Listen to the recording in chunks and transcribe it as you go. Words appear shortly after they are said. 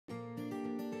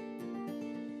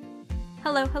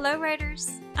Hello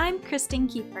writers! I'm Kristen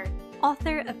Kieffer,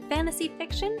 author of fantasy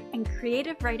fiction and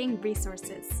creative writing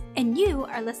resources, and you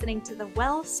are listening to the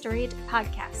Well Storied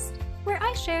podcast, where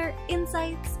I share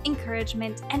insights,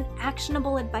 encouragement, and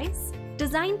actionable advice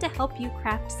designed to help you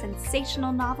craft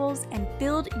sensational novels and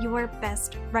build your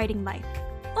best writing life,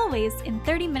 always in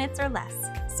 30 minutes or less,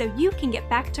 so you can get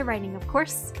back to writing, of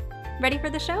course. Ready for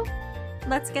the show?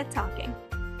 Let's get talking.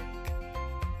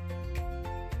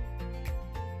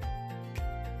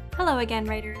 Hello again,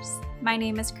 writers. My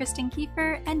name is Kristen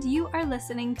Kieffer, and you are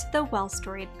listening to the Well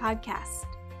Storied podcast.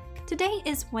 Today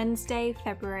is Wednesday,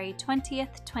 February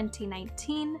 20th,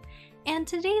 2019, and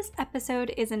today's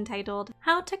episode is entitled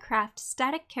How to Craft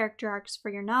Static Character Arcs for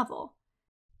Your Novel.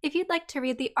 If you'd like to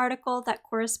read the article that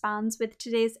corresponds with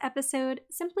today's episode,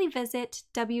 simply visit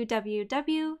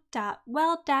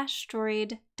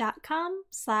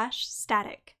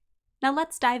www.well-storied.com/static. Now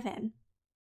let's dive in.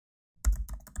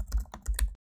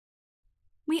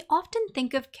 We often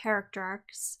think of character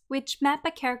arcs, which map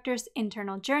a character's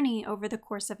internal journey over the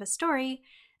course of a story,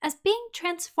 as being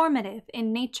transformative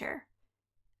in nature.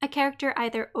 A character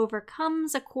either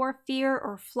overcomes a core fear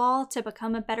or flaw to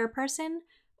become a better person,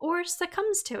 or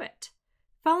succumbs to it,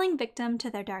 falling victim to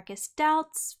their darkest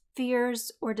doubts,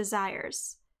 fears, or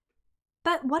desires.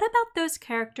 But what about those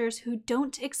characters who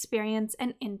don't experience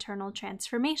an internal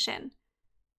transformation?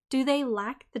 Do they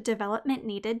lack the development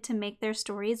needed to make their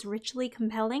stories richly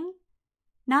compelling?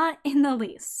 Not in the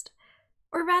least.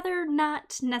 Or rather,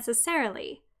 not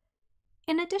necessarily.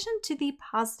 In addition to the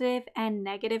positive and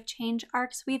negative change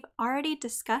arcs we've already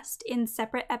discussed in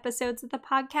separate episodes of the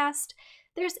podcast,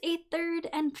 there's a third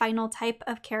and final type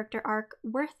of character arc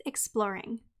worth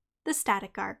exploring, the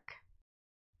static arc.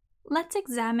 Let's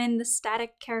examine the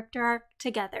static character arc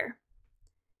together.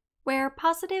 Where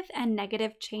positive and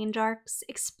negative change arcs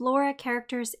explore a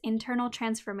character's internal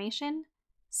transformation,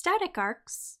 static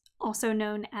arcs, also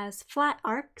known as flat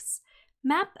arcs,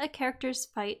 map a character's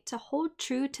fight to hold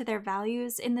true to their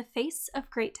values in the face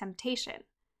of great temptation.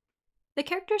 The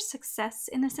character's success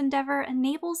in this endeavor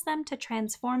enables them to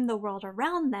transform the world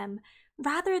around them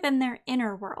rather than their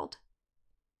inner world.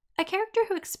 A character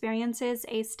who experiences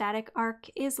a static arc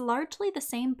is largely the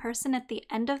same person at the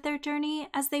end of their journey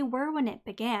as they were when it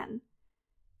began.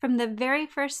 From the very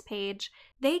first page,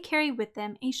 they carry with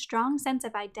them a strong sense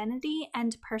of identity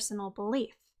and personal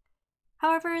belief.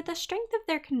 However, the strength of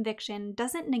their conviction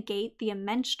doesn't negate the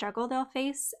immense struggle they'll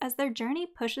face as their journey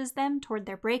pushes them toward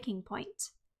their breaking point.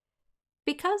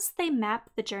 Because they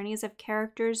map the journeys of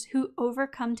characters who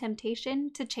overcome temptation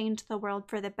to change the world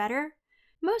for the better,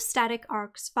 most static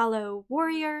arcs follow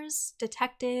warriors,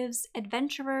 detectives,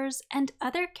 adventurers, and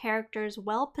other characters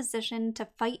well-positioned to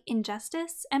fight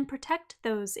injustice and protect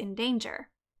those in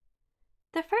danger.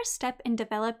 The first step in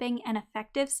developing an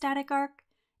effective static arc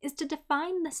is to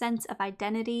define the sense of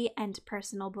identity and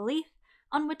personal belief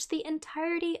on which the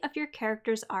entirety of your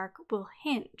character's arc will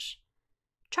hinge.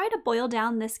 Try to boil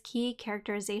down this key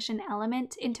characterization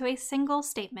element into a single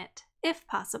statement, if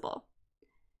possible.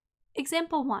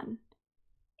 Example 1.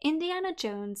 Indiana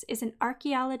Jones is an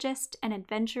archaeologist and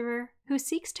adventurer who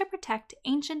seeks to protect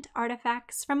ancient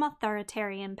artifacts from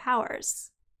authoritarian powers.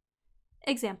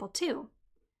 Example 2.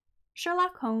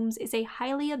 Sherlock Holmes is a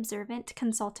highly observant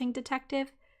consulting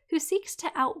detective who seeks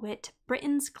to outwit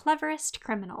Britain's cleverest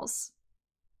criminals.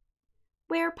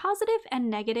 Where positive and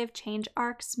negative change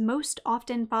arcs most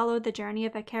often follow the journey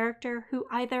of a character who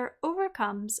either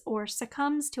overcomes or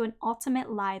succumbs to an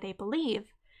ultimate lie they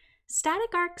believe,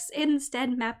 static arcs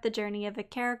instead map the journey of a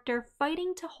character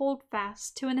fighting to hold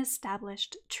fast to an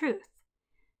established truth.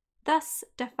 Thus,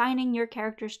 defining your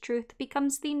character's truth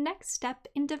becomes the next step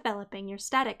in developing your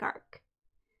static arc.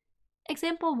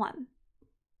 Example 1.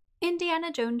 Indiana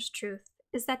Jones' truth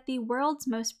is that the world's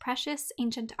most precious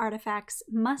ancient artifacts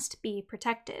must be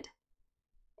protected.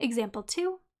 Example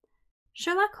 2.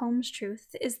 Sherlock Holmes'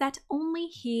 truth is that only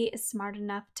he is smart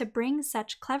enough to bring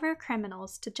such clever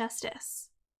criminals to justice.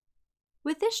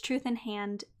 With this truth in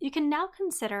hand, you can now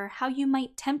consider how you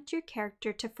might tempt your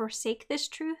character to forsake this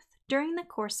truth during the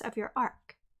course of your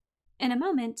arc. In a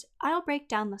moment, I'll break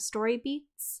down the story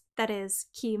beats, that is,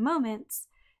 key moments,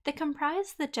 that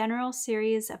comprise the general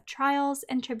series of trials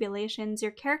and tribulations your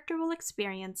character will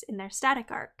experience in their static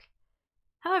arc.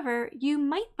 However, you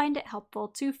might find it helpful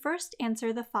to first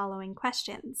answer the following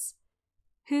questions.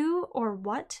 Who or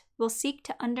what will seek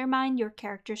to undermine your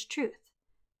character's truth,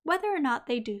 whether or not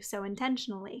they do so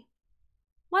intentionally?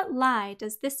 What lie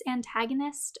does this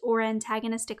antagonist or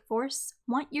antagonistic force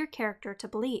want your character to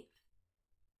believe?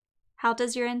 How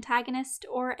does your antagonist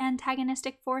or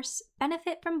antagonistic force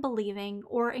benefit from believing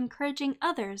or encouraging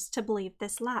others to believe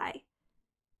this lie?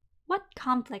 What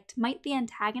conflict might the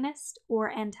antagonist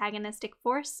or antagonistic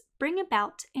force bring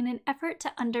about in an effort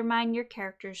to undermine your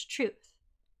character's truth?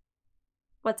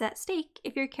 What's at stake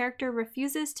if your character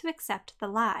refuses to accept the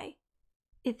lie?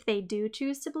 If they do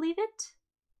choose to believe it?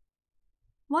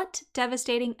 What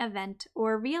devastating event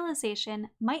or realization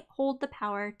might hold the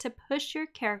power to push your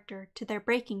character to their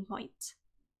breaking point?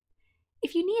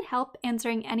 If you need help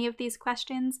answering any of these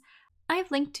questions,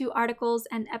 I've linked to articles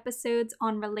and episodes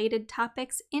on related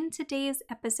topics in today's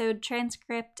episode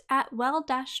transcript at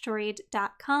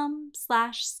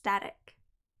well-storied.com/static.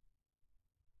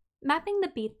 Mapping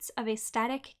the beats of a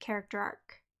static character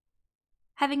arc.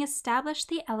 Having established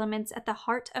the elements at the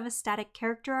heart of a static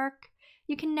character arc,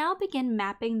 you can now begin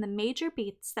mapping the major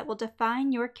beats that will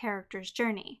define your character's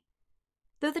journey.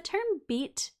 Though the term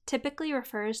beat typically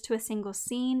refers to a single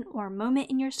scene or moment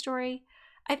in your story,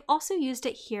 I've also used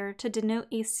it here to denote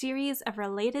a series of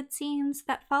related scenes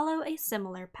that follow a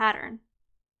similar pattern.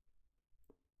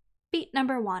 Beat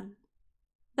number 1.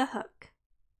 The hook.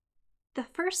 The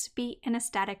first beat in a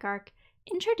static arc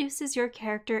introduces your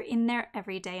character in their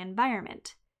everyday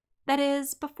environment. That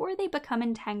is, before they become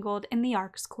entangled in the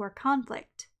arc's core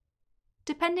conflict.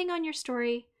 Depending on your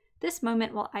story, this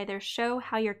moment will either show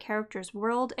how your character's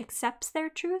world accepts their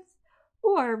truth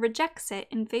or rejects it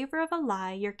in favor of a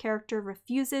lie your character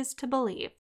refuses to believe.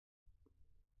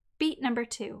 Beat number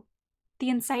 2. The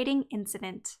inciting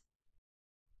incident.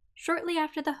 Shortly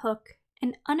after the hook,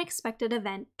 an unexpected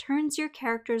event turns your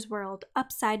character's world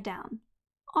upside down,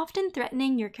 often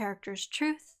threatening your character's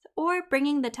truth or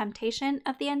bringing the temptation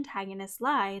of the antagonist's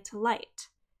lie to light.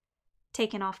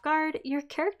 Taken off guard, your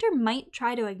character might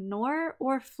try to ignore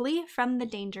or flee from the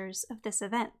dangers of this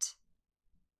event.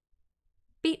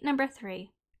 Beat number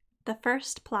 3. The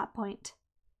first plot point.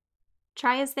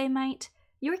 Try as they might,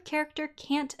 your character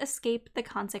can't escape the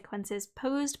consequences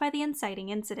posed by the inciting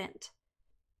incident.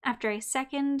 After a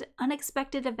second,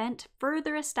 unexpected event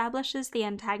further establishes the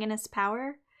antagonist's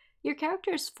power, your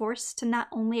character is forced to not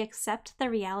only accept the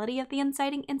reality of the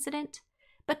inciting incident,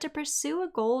 but to pursue a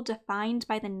goal defined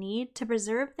by the need to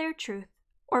preserve their truth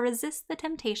or resist the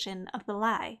temptation of the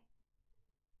lie.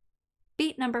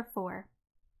 Beat number 4.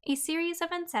 A series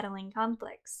of unsettling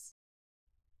conflicts.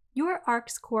 Your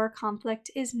arc's core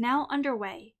conflict is now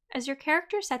underway as your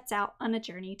character sets out on a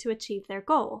journey to achieve their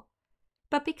goal.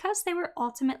 But because they were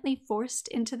ultimately forced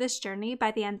into this journey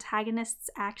by the antagonist's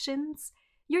actions,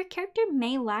 your character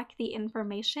may lack the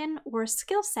information or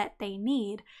skill set they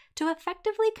need to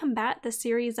effectively combat the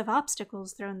series of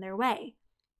obstacles thrown their way.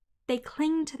 They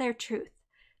cling to their truth,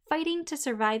 fighting to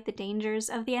survive the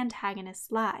dangers of the antagonist's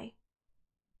lie.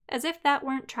 As if that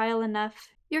weren't trial enough,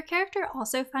 your character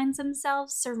also finds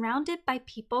themselves surrounded by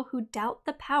people who doubt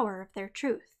the power of their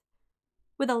truth.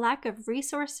 With a lack of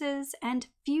resources and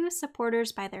few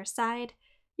supporters by their side,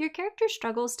 your character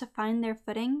struggles to find their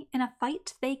footing in a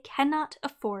fight they cannot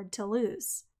afford to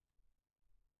lose.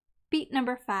 Beat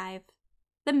number 5.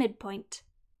 The midpoint.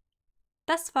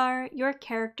 Thus far, your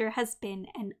character has been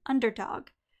an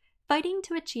underdog, fighting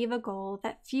to achieve a goal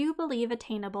that few believe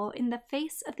attainable in the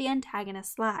face of the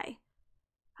antagonist's lie.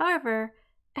 However,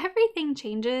 everything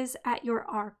changes at your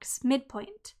arc's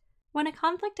midpoint, when a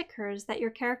conflict occurs that your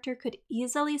character could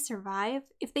easily survive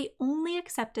if they only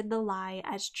accepted the lie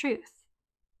as truth.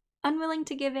 Unwilling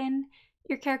to give in,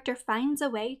 your character finds a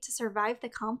way to survive the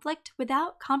conflict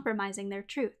without compromising their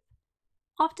truth,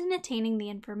 often attaining the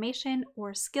information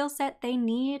or skill set they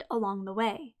need along the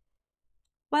way.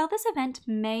 While this event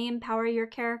may empower your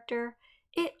character,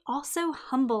 it also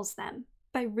humbles them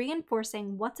by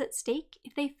reinforcing what's at stake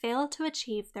if they fail to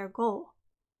achieve their goal.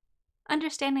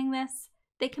 Understanding this,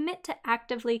 they commit to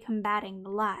actively combating the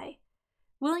lie,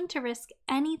 willing to risk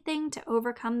anything to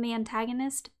overcome the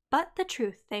antagonist but the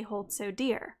truth they hold so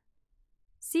dear.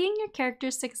 Seeing your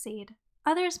characters succeed,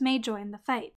 others may join the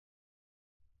fight.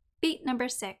 Beat number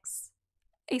 6.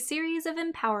 A series of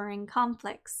empowering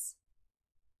conflicts.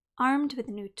 Armed with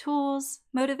new tools,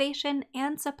 motivation,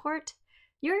 and support,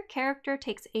 your character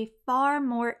takes a far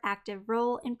more active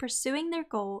role in pursuing their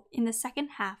goal in the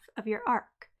second half of your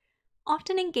arc,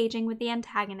 often engaging with the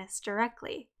antagonist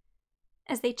directly.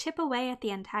 As they chip away at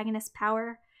the antagonist's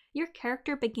power, your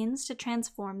character begins to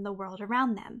transform the world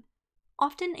around them,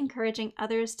 often encouraging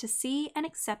others to see and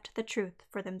accept the truth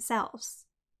for themselves.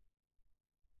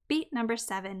 Beat number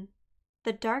 7.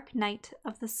 The dark night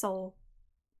of the soul.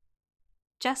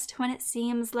 Just when it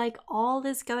seems like all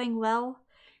is going well,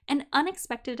 an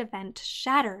unexpected event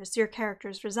shatters your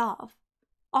character's resolve,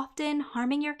 often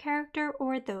harming your character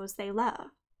or those they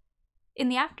love. In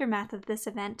the aftermath of this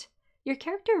event, your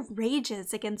character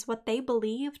rages against what they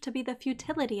believe to be the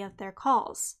futility of their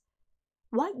calls.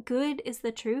 What good is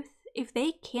the truth if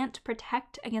they can't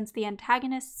protect against the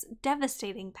antagonist's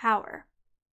devastating power?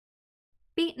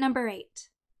 Beat number 8,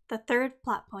 the third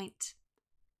plot point.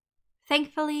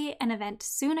 Thankfully, an event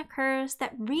soon occurs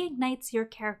that reignites your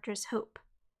character's hope.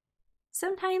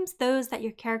 Sometimes those that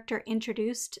your character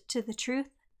introduced to the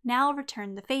truth now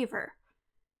return the favor.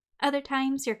 Other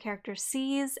times, your character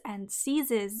sees and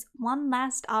seizes one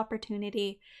last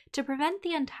opportunity to prevent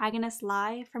the antagonist's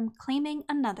lie from claiming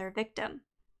another victim.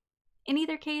 In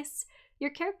either case, your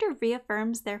character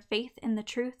reaffirms their faith in the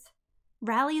truth,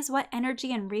 rallies what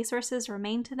energy and resources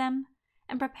remain to them,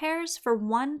 and prepares for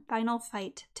one final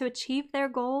fight to achieve their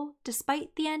goal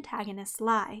despite the antagonist's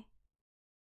lie.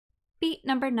 Beat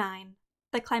number 9,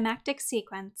 the climactic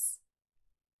sequence.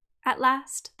 At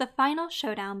last, the final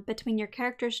showdown between your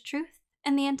character's truth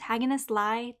and the antagonist's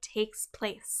lie takes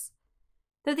place.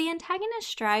 Though the antagonist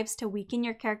strives to weaken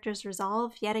your character's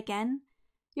resolve yet again,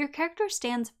 your character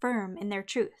stands firm in their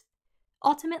truth,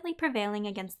 ultimately prevailing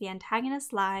against the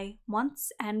antagonist's lie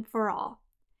once and for all.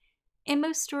 In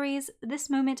most stories,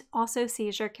 this moment also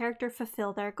sees your character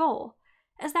fulfill their goal,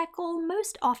 as that goal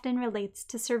most often relates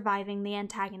to surviving the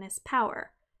antagonist's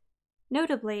power.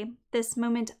 Notably, this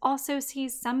moment also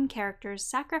sees some characters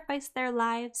sacrifice their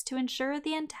lives to ensure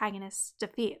the antagonist's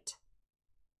defeat.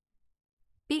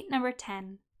 Beat number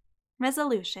 10,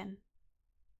 resolution.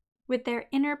 With their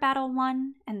inner battle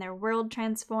won and their world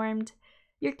transformed,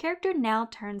 your character now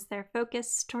turns their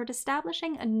focus toward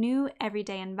establishing a new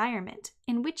everyday environment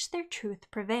in which their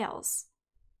truth prevails.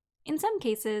 In some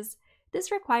cases, this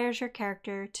requires your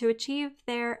character to achieve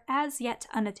their as yet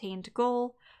unattained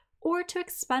goal, or to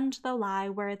expunge the lie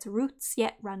where its roots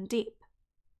yet run deep.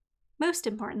 Most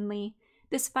importantly,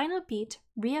 this final beat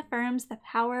reaffirms the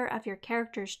power of your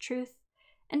character's truth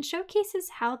and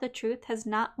showcases how the truth has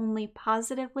not only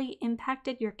positively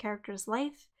impacted your character's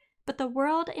life, but the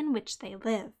world in which they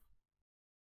live.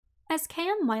 As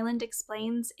K.M. Weiland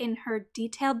explains in her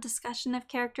detailed discussion of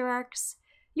character arcs,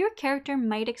 your character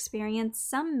might experience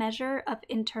some measure of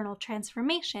internal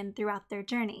transformation throughout their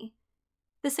journey.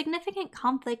 The significant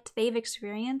conflict they've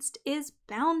experienced is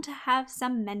bound to have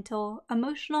some mental,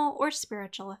 emotional, or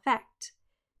spiritual effect.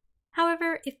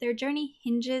 However, if their journey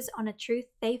hinges on a truth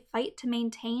they fight to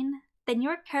maintain, then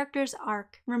your character's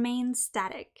arc remains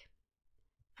static.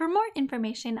 For more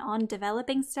information on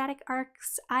developing static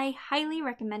arcs, I highly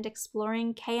recommend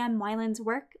exploring K.M. Weiland's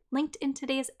work linked in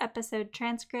today's episode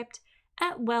transcript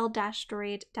at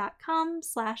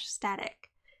well-storied.com/static.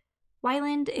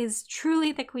 Weiland is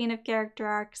truly the queen of character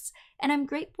arcs, and I'm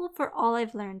grateful for all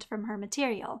I've learned from her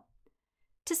material.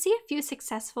 To see a few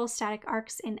successful static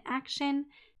arcs in action,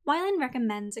 Weiland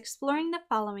recommends exploring the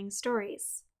following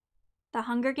stories: The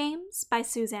Hunger Games by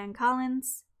Suzanne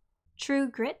Collins, True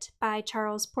Grit by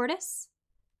Charles Portis,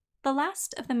 The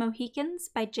Last of the Mohicans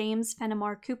by James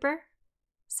Fenimore Cooper,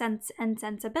 Sense and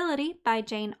Sensibility by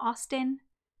Jane Austen,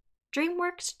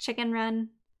 DreamWorks' Chicken Run,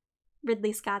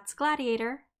 Ridley Scott's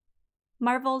Gladiator,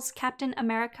 Marvel's Captain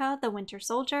America: The Winter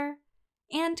Soldier,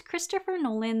 and Christopher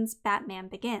Nolan's Batman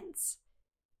Begins.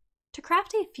 To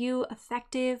craft a few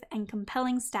effective and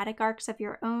compelling static arcs of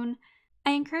your own,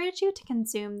 I encourage you to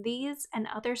consume these and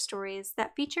other stories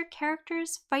that feature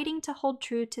characters fighting to hold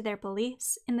true to their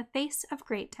beliefs in the face of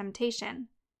great temptation.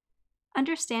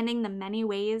 Understanding the many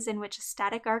ways in which a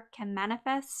static arc can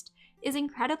manifest is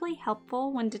incredibly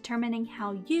helpful when determining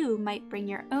how you might bring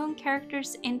your own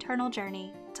character's internal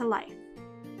journey to life.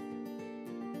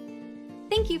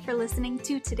 Thank you for listening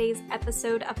to today's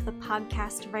episode of The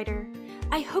Podcast Writer.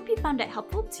 I hope you found it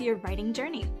helpful to your writing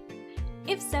journey.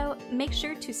 If so, make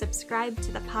sure to subscribe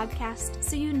to the podcast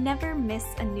so you never miss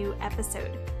a new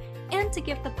episode, and to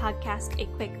give the podcast a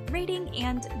quick rating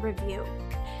and review.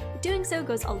 Doing so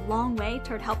goes a long way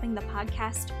toward helping the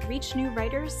podcast reach new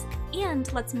writers and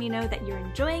lets me know that you're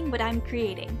enjoying what I'm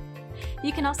creating.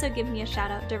 You can also give me a shout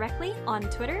out directly on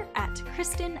Twitter at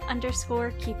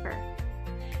Kristen_Kieffer.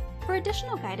 For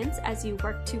additional guidance as you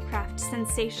work to craft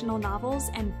sensational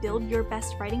novels and build your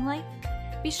best writing life,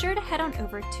 be sure to head on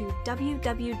over to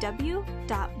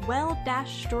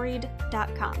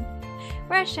www.well-storied.com,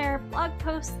 where I share blog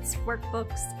posts,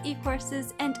 workbooks,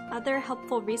 e-courses, and other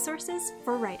helpful resources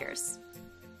for writers.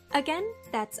 Again,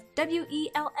 that's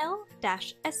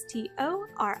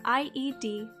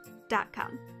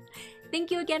well-storied.com. Thank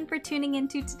you again for tuning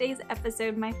into today's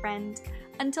episode, my friend.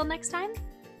 Until next time,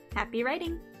 happy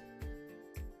writing!